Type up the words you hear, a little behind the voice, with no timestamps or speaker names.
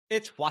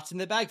It's What's in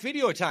the Bag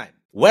video time.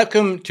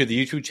 Welcome to the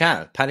YouTube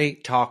channel, Paddy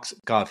Talks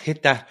Golf.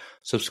 Hit that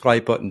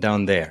subscribe button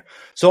down there.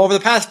 So over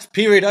the past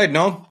period, I don't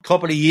know,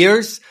 couple of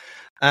years,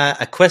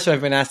 a question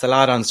I've been asked a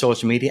lot on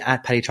social media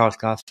at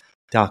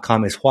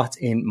paddytalksgolf.com is what's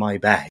in my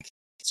bag.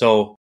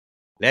 So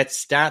let's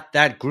start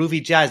that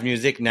groovy jazz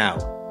music now.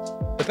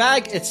 The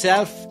bag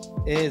itself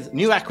is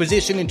new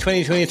acquisition in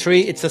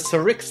 2023. It's a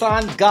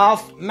Srixon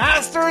Golf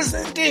Masters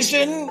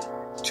Edition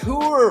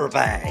Tour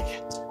bag.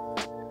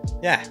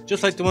 Yeah,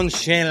 just like the one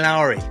Shane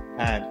Lowry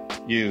had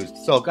used.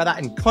 So got that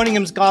in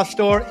Cunningham's Golf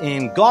Store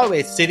in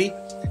Galway City.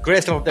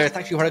 Great stuff up there. It's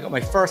actually where I got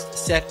my first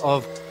set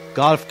of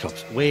golf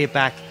clubs way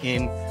back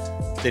in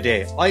the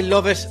day. I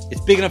love it. It's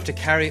big enough to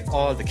carry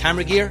all the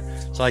camera gear.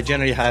 So I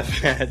generally have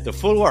the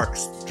full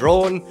works.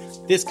 Drone,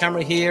 this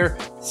camera here,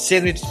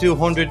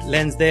 70-200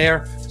 lens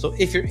there. So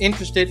if you're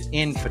interested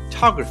in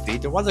photography,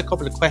 there was a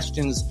couple of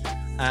questions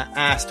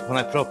asked when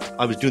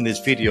I was doing this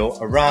video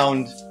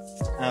around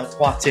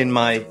what's in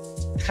my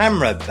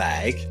camera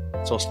bag.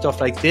 So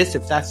stuff like this,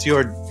 if that's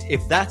your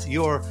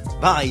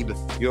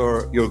vibe,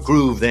 your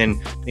groove,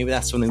 then maybe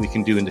that's something we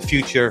can do in the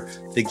future.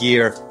 The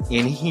gear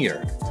in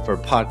here for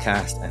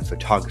podcast and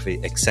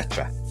photography,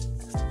 etc.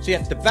 So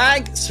yeah, the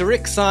bag,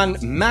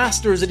 Srixon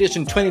Masters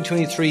Edition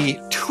 2023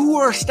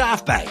 Tour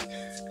Staff Bag.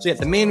 So yeah,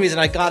 the main reason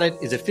I got it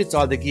is it fits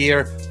all the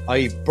gear.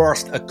 I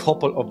burst a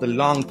couple of the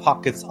long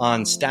pockets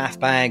on staff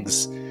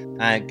bags,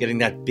 getting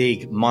that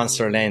big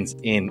monster lens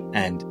in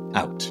and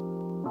out.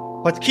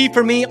 What's key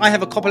for me, I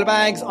have a couple of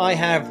bags. I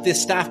have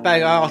this staff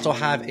bag. I also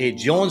have a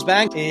Jones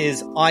bag.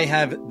 I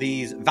have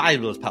these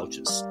valuables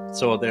pouches.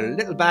 So they're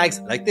little bags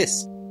like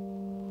this.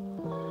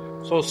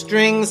 So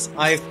strings,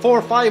 I have 4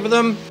 or 5 of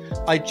them.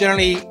 I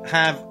generally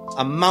have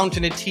a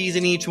mountain of tees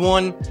in each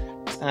one.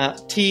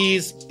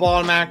 Tees,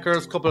 ball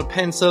markers, couple of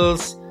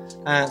pencils,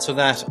 so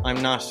that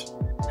I'm not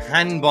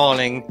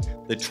handballing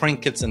the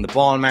trinkets and the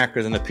ball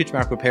markers and the pitch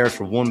marker pairs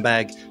from one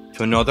bag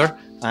to another.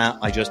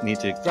 I just need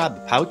to grab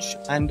the pouch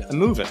and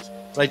move it.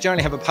 But I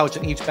generally have a pouch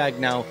in each bag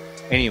now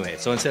anyway.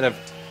 So instead of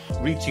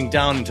reaching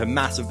down into a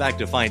massive bag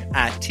to find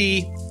a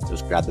tee,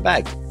 just grab the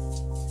bag.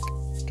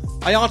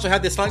 I also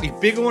have this slightly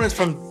bigger one. It's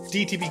from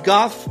DTB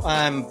Golf,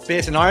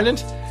 based in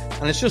Ireland.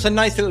 And it's just a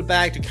nice little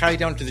bag to carry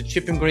down to the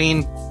chipping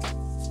green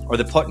or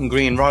the putting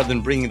green rather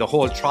than bringing the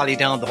whole trolley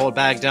down, the whole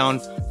bag down.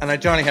 And I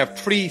generally have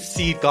 3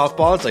 Seed golf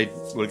balls. I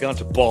will get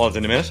onto balls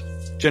in a minute.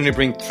 Generally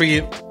bring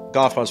 3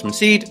 golf balls from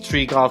Seed,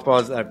 3 golf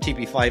balls that are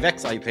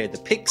TP5X. I played the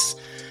picks,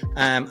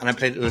 and I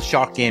played a little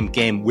shark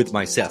game with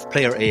myself.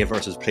 Player A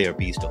versus player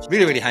B stuff.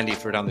 Really, really handy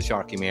for down the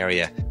shark game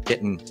area,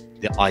 getting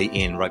the eye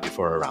in right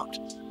before a round.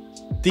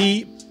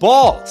 The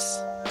balls.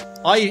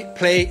 I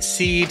play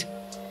Seed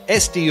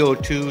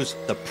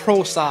SDO2s, the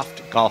Pro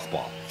Soft golf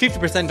ball.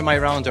 50% of my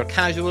rounds are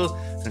casual,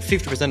 and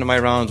 50% of my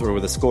rounds were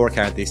with a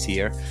scorecard this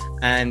year.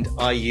 And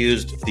I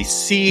used the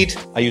Seed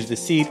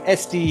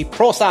SD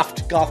Pro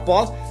Soft golf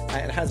ball.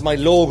 It has my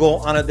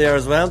logo on it there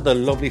as well. The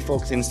lovely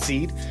folks in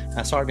Seed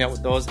started me out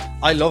with those.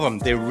 I love them.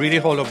 They really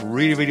hold up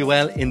really, really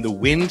well in the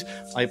wind.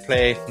 I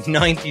play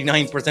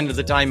 99% of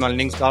the time on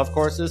links golf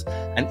courses,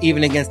 and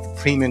even against the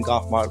premium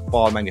golf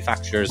ball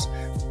manufacturers,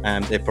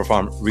 they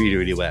perform really,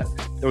 really well.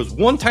 There was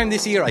one time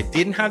this year I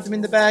didn't have them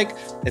in the bag.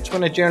 It's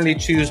when I generally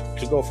choose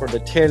to go for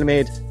the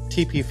TaylorMade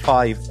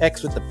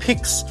TP5X with the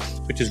picks,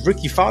 which is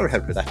Ricky Fowler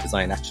helped with that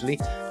design actually.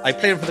 I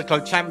played for the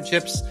Club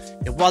Championships.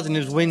 It wasn't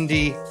as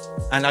windy,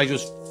 and I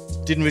just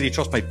didn't really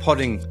trust my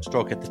putting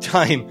stroke at the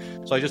time,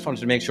 so I just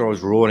wanted to make sure I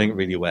was rolling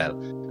really well.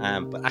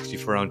 But actually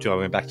for round 2 I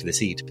went back to the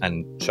Seed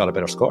and shot a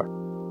better score.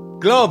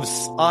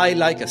 Gloves. I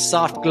like a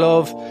soft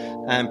glove,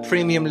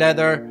 premium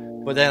leather,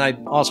 but then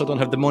I also don't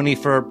have the money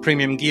for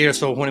premium gear,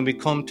 so when we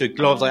come to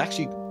gloves,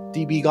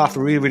 DB Golf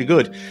are really, really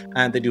good,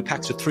 and they do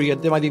packs of 3.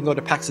 They might even go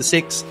to packs of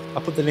 6.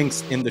 I'll put the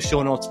links in the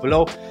show notes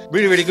below.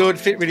 Really, really good,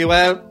 fit really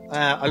well.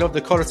 I love the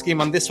color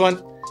scheme on this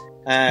one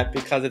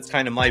because it's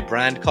kind of my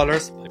brand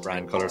colors.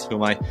 Who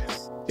am I?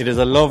 It is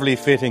a lovely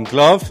fitting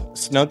glove,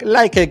 snug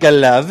like a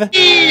glove. Like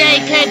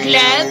a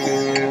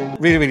glove.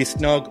 Really, really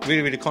snug,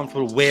 really, really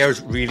comfortable.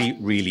 Wears really,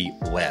 really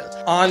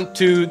well. On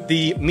to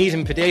the meat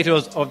and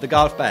potatoes of the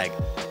golf bag.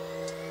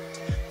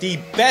 The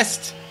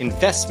best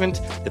investment,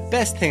 the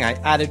best thing I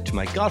added to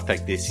my golf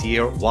bag this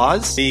year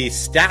was the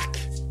Stack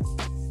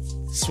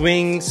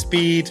Swing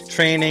Speed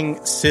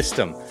Training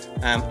System.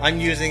 I'm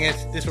using it.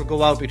 This will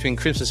go out between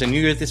Christmas and New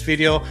Year's, this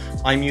video.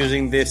 I'm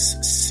using this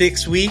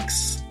 5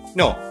 weeks.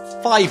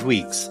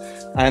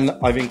 And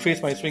I've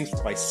increased my swings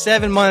by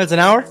 7 miles an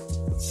hour.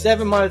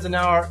 7 miles an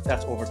hour,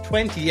 that's over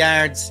 20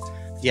 yards.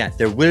 Yeah,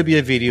 there will be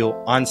a video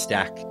on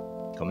Stack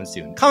coming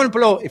soon. Comment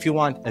below if you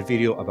want a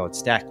video about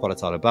Stack, what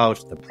it's all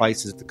about, the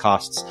prices, the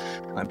costs.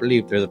 And I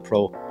believe they're the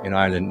pro in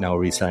Ireland now,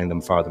 reselling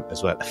them for them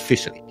as well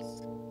officially.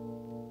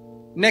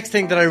 Next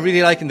thing that I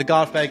really like in the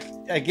golf bag,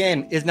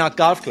 again, is not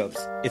golf clubs.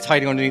 It's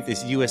hiding underneath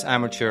this US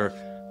Amateur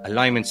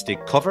alignment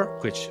stick cover,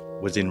 which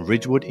was in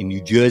Ridgewood in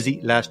New Jersey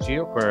last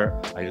year,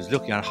 where I was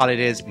looking on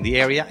holidays in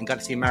the area and got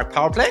to see Mark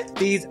Power play.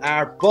 These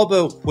are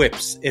Bubba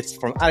Whips. It's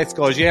from Alex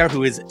Gaugier,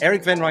 who is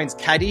Eric Van Ryn's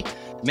caddy.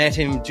 Met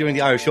him during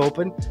the Irish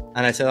Open,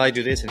 and I said I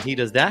do this and he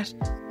does that.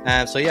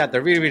 So yeah,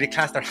 they're really, really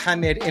class. They're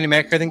handmade in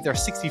America. I think they're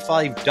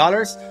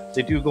 $65.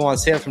 They do go on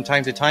sale from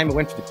time to time. I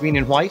went for the green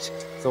and white.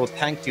 So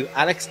thank you,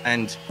 Alex,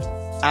 and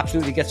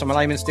absolutely get some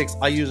alignment sticks.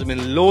 I use them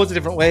in loads of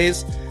different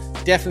ways.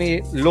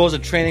 Definitely loads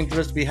of training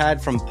drills to be had,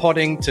 from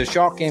putting to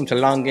short game to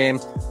long game.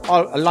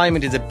 All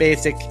alignment is a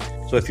basic.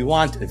 So if you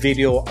want a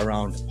video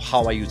around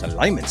how I use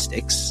alignment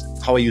sticks,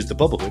 how I use the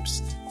Bubba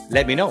Whips,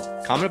 let me know.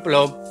 Comment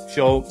below.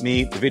 Show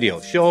me the video.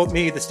 Show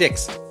me the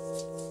sticks.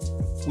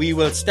 We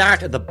will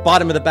start at the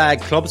bottom of the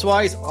bag clubs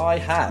wise.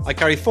 I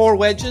carry 4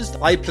 wedges.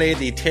 I play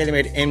the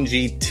TaylorMade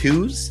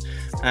MG2s.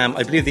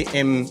 I believe the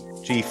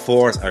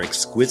MG4s are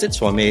exquisite,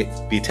 so I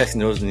may be testing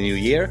those in the new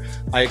year.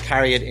 I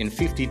carry it in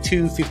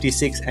 52,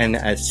 56 and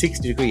a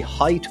 60 degree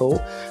high toe.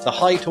 The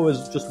high toe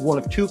is just one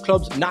of 2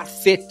 clubs, not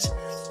fit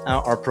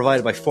or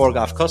provided by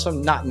 4Golf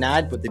Custom, not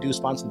NAD, but they do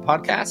sponsor the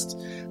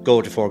podcast.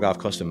 Go to 4Golf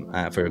Custom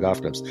for your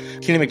golf clubs.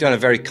 Kenny McDonough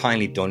very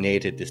kindly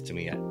donated this to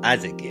me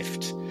as a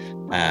gift.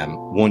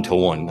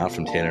 1-to-1, not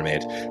from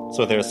TaylorMade.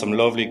 So there's some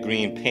lovely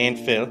green paint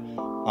fill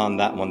on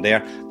that one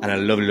there, and a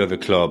lovely, lovely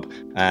club,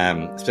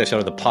 especially out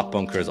of the pot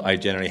bunkers I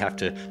generally have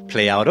to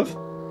play out of.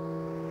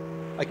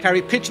 I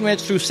carry pitching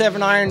wedge through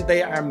 7-iron.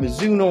 They are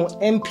Mizuno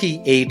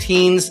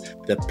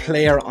MP18s. The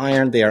player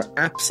iron, they are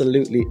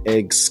absolutely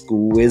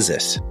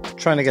exquisite.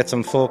 Trying to get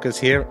some focus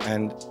here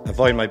and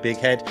avoid my big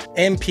head.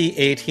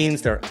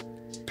 MP18s, they're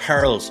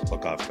pearls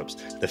of golf clubs.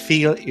 The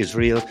feel is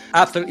real.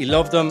 Absolutely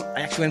love them.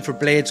 I actually went for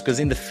blades because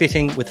in the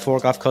fitting with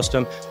 4Golf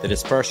Custom, the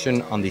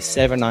dispersion on the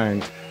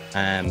 7-iron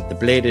the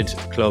bladed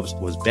clubs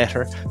was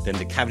better than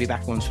the cavity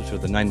back ones, which were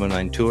the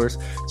 919 Tours.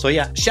 So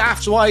yeah,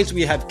 shafts wise,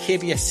 we have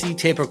KBS C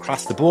taper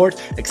across the board,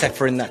 except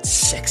for in that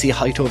sexy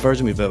high toe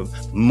version, we have a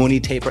money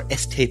taper,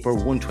 S taper,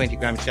 120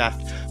 gram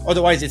shaft.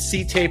 Otherwise, it's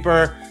C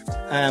taper,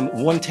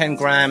 110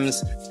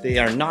 grams. They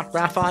are not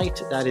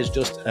graphite. That is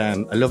just a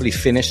lovely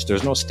finish.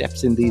 There's no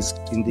steps in these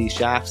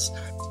shafts.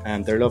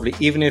 And they're lovely.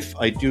 Even if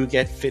I do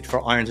get fit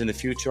for irons in the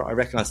future, I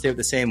reckon I'll stay with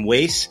the same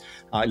weight.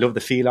 I love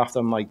the feel of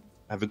them. I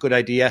have a good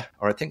idea,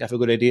 or I think I have a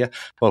good idea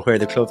about where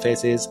the club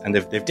face is. And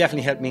they've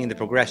definitely helped me in the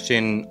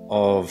progression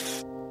of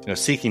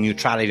seeking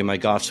neutrality in my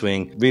golf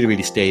swing. Really,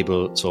 really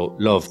stable. So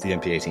love the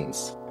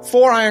MP18s.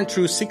 4-iron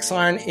through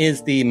 6-iron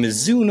is the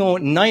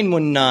Mizuno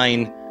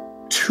 919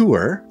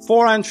 Tour.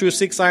 4-iron through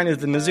 6-iron is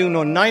the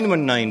Mizuno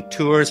 919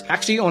 Tours.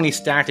 Actually only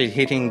started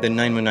hitting the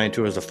 919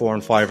 Tours, the 4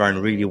 and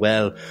 5-iron really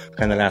well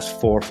kind of the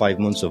last 4 or 5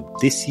 months of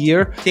this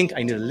year. I think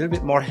I need a little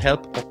bit more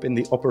help up in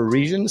the upper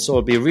region, so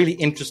it'll be a really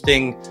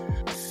interesting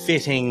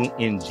fitting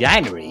in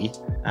January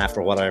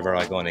for whatever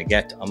I'm going to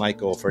get. I might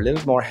go for a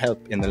little more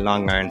help in the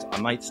long irons.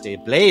 I might stay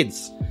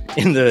blades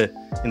in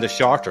the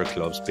shorter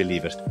clubs,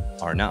 believe it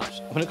or not.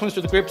 When it comes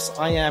to the grips,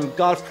 I am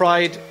Golf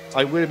Pride.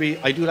 I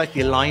do like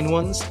the Align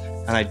ones.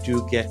 And I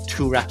do get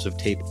 2 wraps of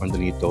tape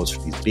underneath those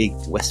for these big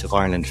West of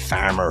Ireland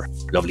farmer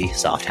lovely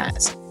soft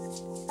hands.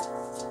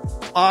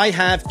 I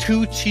have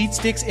 2 cheat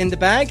sticks in the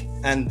bag,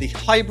 and the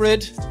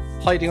hybrid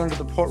hiding under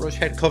the Portrush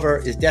head cover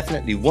is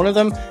definitely one of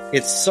them.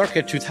 It's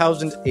circa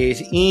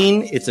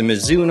 2018. It's a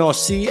Mizuno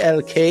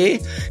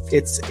CLK.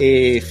 It's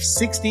a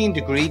 16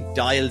 degree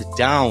dialed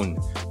down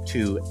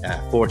to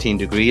 14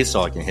 degrees,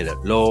 so I can hit it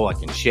low, I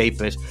can shape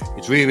it.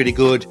 It's really, really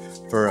good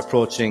for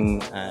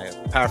approaching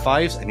par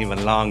 5s and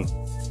even long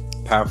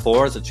par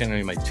 4s. It's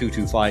generally my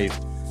 225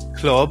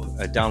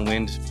 club,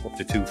 downwind up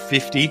to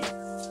 250.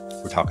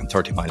 We're talking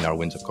 30-mile-an-hour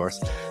winds, of course.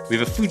 We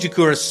have a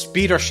Fujikura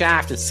speeder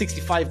shaft at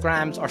 65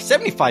 grams or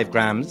 75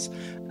 grams.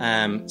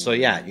 So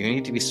yeah, you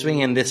need to be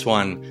swinging this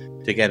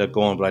one to get it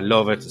going, but I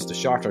love it. It's the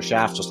shorter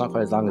shaft, so it's not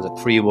quite as long as a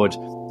 3-wood.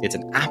 It's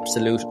an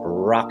absolute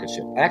rocket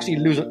ship. I actually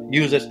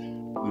use it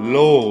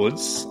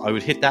loads. I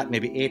would hit that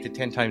maybe 8 to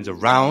 10 times a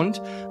round.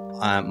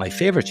 My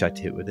favourite shot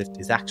to hit with it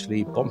is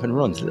actually bump and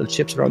runs, little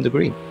chips around the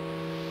green.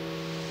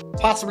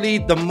 Possibly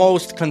the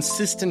most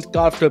consistent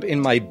golf club in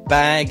my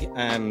bag,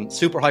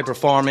 super high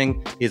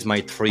performing, is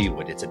my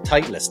 3-wood. It's a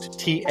Titleist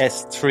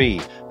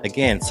TS3,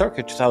 again,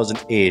 circa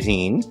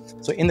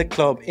 2018. So in the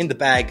club, in the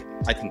bag,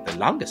 I think the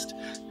longest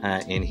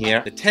in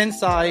here. The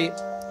Tensai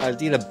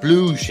Aldila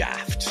Blue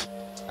shaft.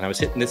 And I was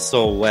hitting this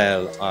so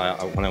well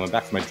when I went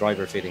back for my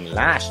driver fitting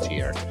last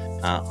year.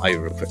 Can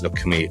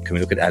we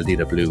look at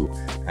Aldila Blue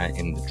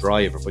in the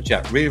driver? But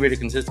yeah, really, really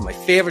consistent. My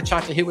favourite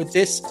shot to hit with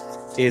this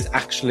is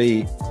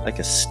actually like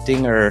a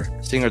Stinger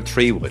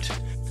 3-wood,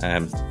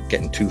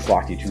 getting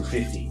 240,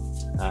 250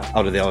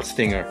 out of the old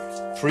Stinger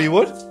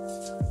 3-wood.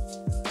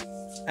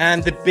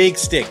 And the big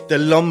stick, the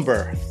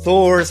lumber,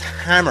 Thor's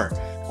hammer,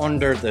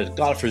 under the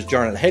Golfer's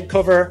Journal head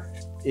cover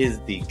is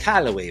the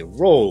Callaway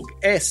Rogue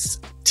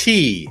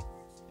ST.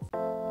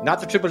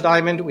 Not the triple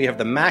diamond, we have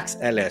the Max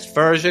LS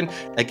version.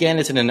 Again,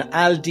 it's in an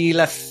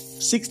Aldila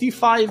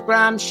 65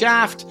 gram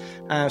shaft,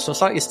 so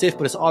slightly stiff,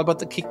 but it's all about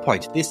the kick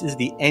point. This is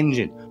the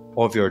engine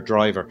of your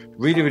driver.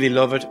 Really, really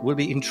love it. We'll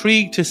be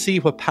intrigued to see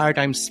what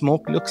Paradigm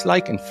Smoke looks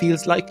like and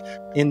feels like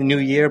in the new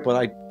year, but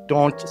I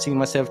don't see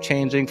myself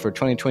changing for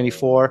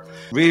 2024.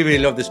 Really,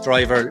 really love this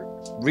driver.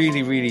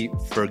 Really, really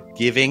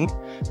forgiving.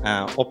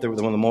 Up there with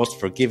one of the most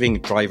forgiving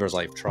drivers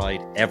I've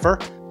tried ever.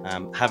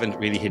 Haven't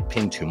really hit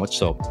pin too much,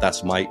 so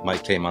that's my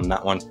claim on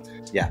that one.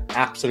 Yeah,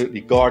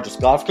 absolutely gorgeous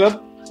golf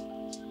club.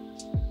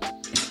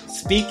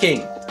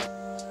 Speaking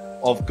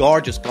of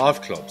gorgeous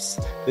golf clubs,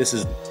 this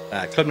is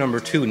club number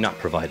 2, not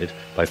provided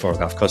by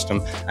 4Golf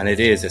Custom, and it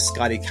is a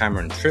Scotty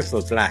Cameron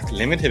Triple Black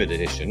Limited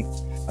Edition.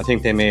 I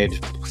think they made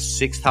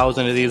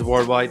 6,000 of these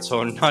worldwide,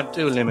 so not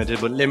too limited,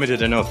 but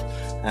limited enough.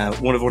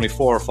 One of only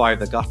 4 or 5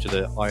 that got to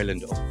the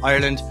island of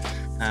Ireland.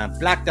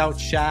 Blacked out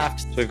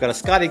shaft. So we've got a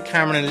Scotty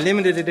Cameron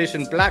Limited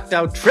Edition blacked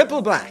out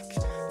Triple Black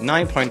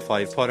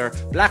 9.5 putter,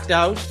 blacked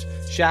out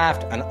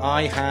shaft, and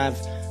I have,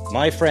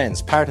 my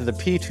friends, part of the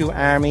P2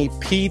 Army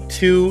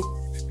P2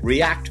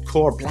 React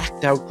Core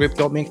blacked out grip.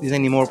 Don't make these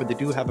anymore, but they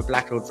do have a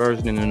blacked out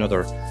version in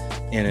another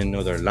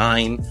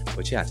line.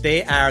 But yeah,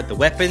 they are the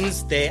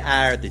weapons, they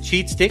are the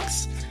cheat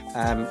sticks.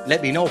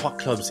 Let me know what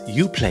clubs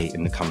you play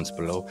in the comments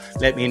below.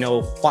 Let me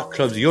know what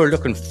clubs you're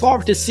looking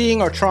forward to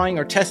seeing or trying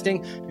or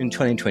testing in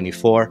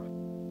 2024.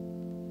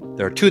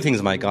 There are 2 things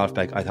in my golf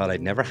bag I thought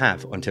I'd never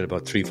have until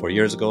about 3-4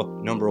 years ago.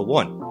 Number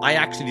 1, I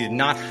actually did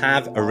not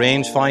have a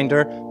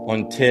rangefinder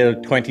until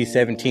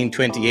 2017,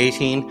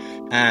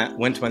 2018.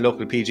 Went to my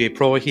local PGA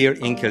Pro here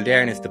in Kildare,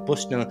 and it's the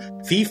Bushnell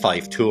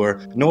V5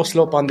 Tour. No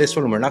slope on this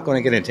one, and we're not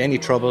going to get into any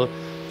trouble.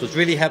 So it's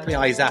really helped me.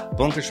 I zap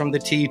bunkers from the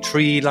tee,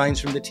 3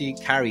 lines from the tee,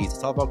 carries.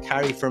 It's all about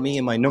carry for me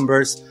and my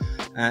numbers.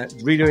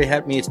 Really, really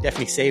helped me. It's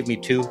definitely saved me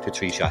 2 to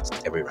 3 shots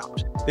every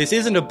round. This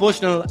isn't a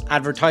Bushnell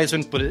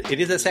advertisement, but it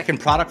is a second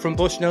product from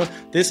Bushnell.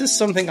 This is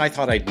something I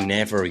thought I'd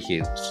never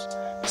use.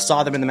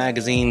 Saw them in the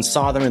magazine,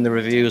 saw them in the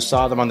reviews,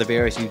 saw them on the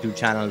various YouTube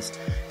channels.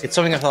 It's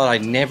something I thought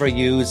I'd never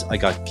use. I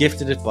got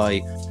gifted it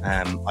by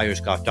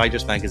Irish Golf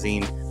Digest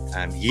magazine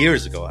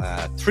years ago,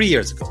 3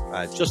 years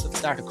ago, just at the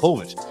start of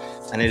COVID.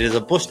 And it is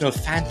a Bushnell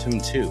Phantom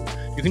 2.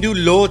 You can do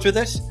loads with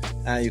it.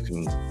 You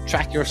can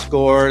track your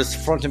scores,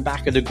 front and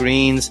back of the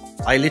greens.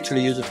 I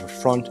literally use it for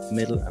front,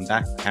 middle and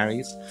back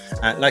carries.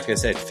 Like I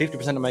said,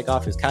 50% of my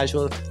golf is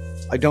casual.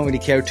 I don't really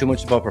care too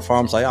much about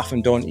performance. I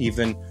often don't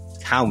even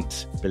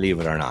count, believe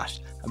it or not.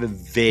 I have a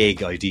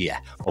vague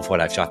idea of what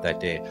I've shot that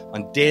day.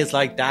 On days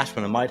like that,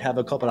 when I might have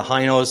a couple of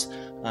high no's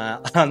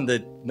on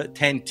the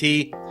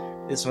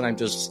 10T, this is when I'm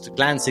just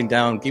glancing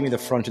down, give me the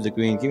front of the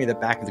green, give me the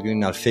back of the green,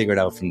 and I'll figure it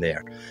out from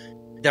there.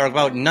 They're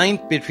about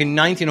between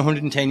 90 and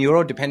 110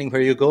 euro, depending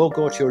where you go.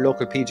 Go to your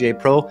local PGA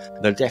Pro.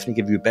 They'll definitely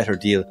give you a better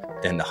deal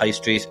than the high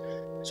street.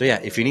 So yeah,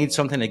 if you need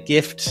something, a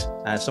gift,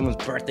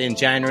 someone's birthday in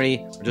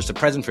January, or just a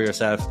present for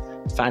yourself,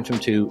 Phantom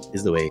 2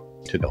 is the way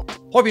to go.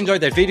 Hope you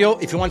enjoyed that video.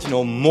 If you want to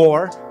know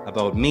more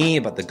about me,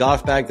 about the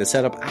golf bag, the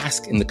setup,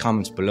 ask in the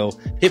comments below.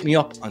 Hit me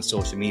up on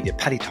social media,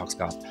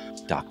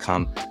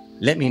 paddytalksgolf.com.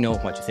 Let me know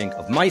what you think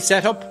of my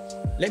setup.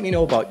 Let me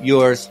know about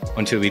yours.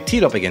 Until we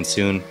tee up again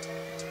soon,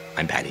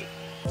 I'm Paddy.